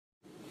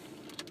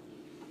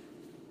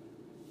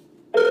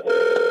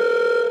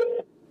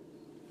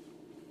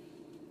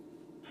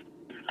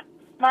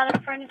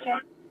Modern Furniture.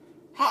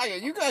 Hi, are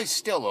you guys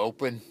still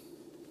open?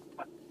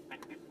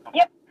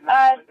 Yep.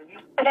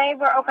 Today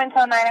we're open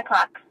till 9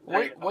 o'clock.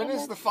 When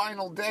is the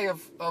final day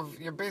of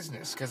your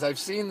business? Because I've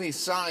seen these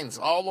signs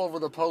all over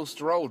the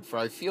post road for,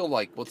 I feel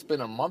like, what's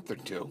been a month or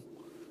two.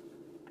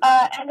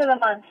 End of the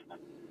month.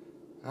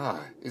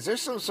 Is there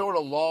some sort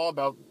of law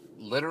about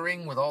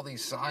littering with all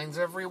these signs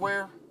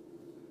everywhere?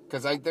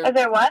 Because Is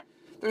there what?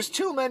 There's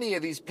too many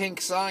of these pink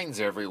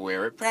signs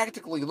everywhere. It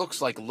practically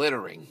looks like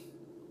littering.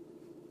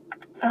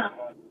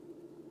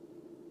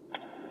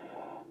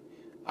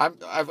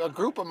 A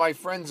group of my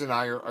friends and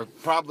I are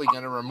probably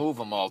going to remove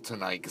them all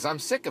tonight because I'm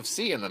sick of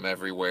seeing them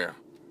everywhere.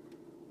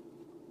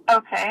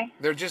 Okay.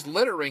 They're just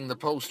littering the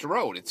post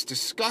road. It's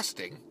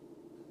disgusting.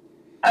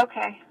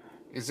 Okay.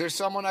 Is there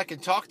someone I can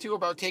talk to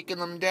about taking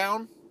them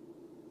down?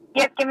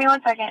 Yep, give me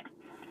 1 second.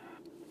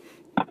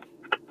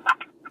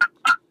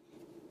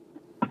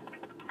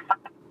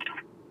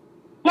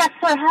 Yes,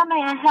 sir, how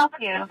may I help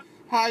you?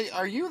 Hi,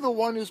 are you the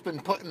one who's been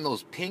putting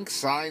those pink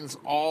signs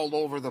all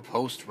over the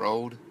post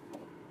road?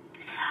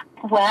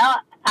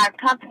 Well, our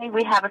company,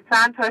 we have a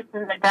sign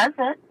person that does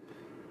it.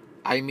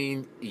 I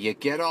mean, you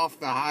get off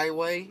the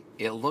highway,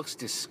 it looks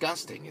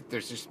disgusting.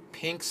 There's just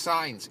pink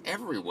signs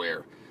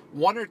everywhere.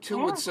 One or two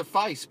would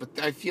suffice, but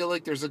I feel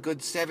like there's a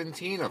good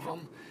 17 of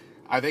them.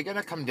 Are they going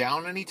to come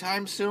down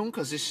anytime soon?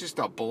 Because it's just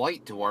a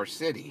blight to our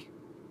city.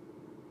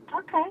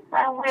 Okay,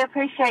 well, we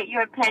appreciate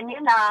your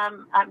opinion.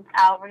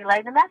 I'll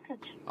relay the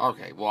message.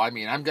 Okay, well, I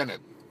mean, I'm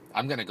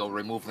gonna go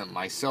remove them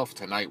myself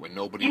tonight when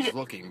nobody's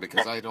looking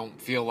because I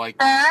don't feel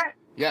like. Sir.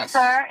 Yes.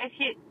 Sir,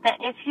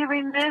 if you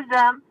remove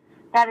them,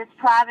 that is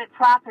private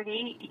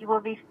property. You will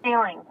be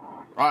stealing.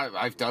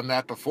 I've done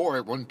that before.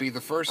 It wouldn't be the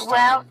first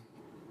time.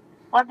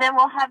 Well, then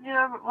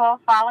we'll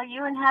follow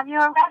you and have you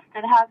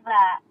arrested. How's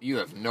that? You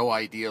have no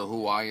idea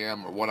who I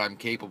am or what I'm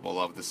capable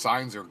of. The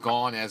signs are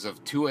gone as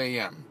of 2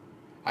 a.m.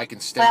 I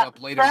can stay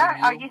up later sir, than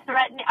you.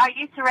 Are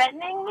you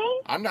threatening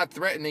me? I'm not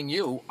threatening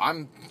you.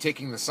 I'm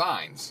taking the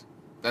signs.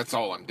 That's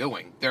all I'm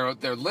doing. They're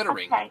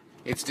littering. Okay.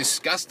 It's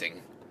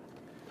disgusting.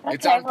 Okay,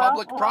 It's on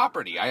public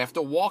property. I have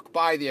to walk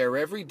by there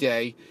every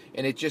day,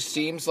 and it just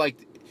seems like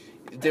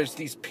there's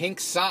these pink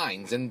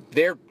signs, and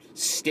they're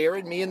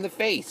staring me in the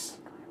face.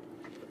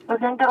 Well,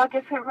 then go a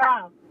different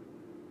route.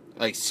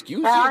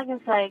 Excuse All I you?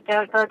 can say,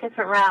 go a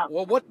different route.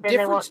 Well, what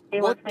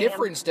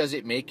difference does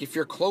it make if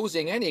you're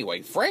closing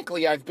anyway?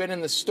 Frankly, I've been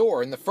in the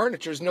store, and the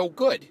furniture's no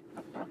good.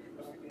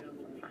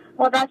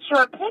 Well, that's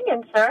your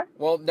opinion, sir.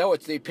 Well, no,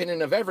 it's the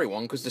opinion of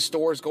everyone, because the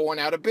store's going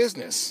out of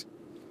business.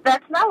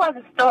 That's not why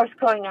the store's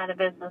going out of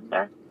business,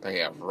 sir.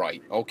 Yeah,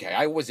 right. Okay,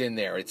 I was in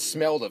there. It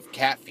smelled of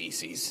cat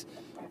feces.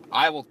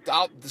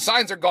 The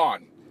signs are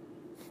gone.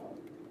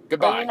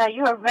 Goodbye. Well,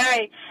 you are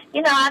very,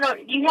 you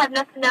have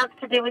nothing else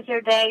to do with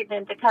your day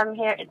than to come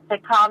here to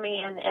call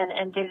me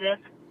and do this.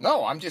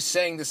 No, I'm just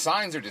saying the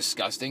signs are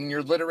disgusting and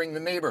you're littering the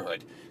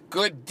neighborhood.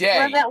 Good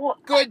day. Well,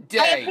 Good day.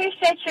 I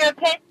appreciate your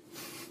opinion.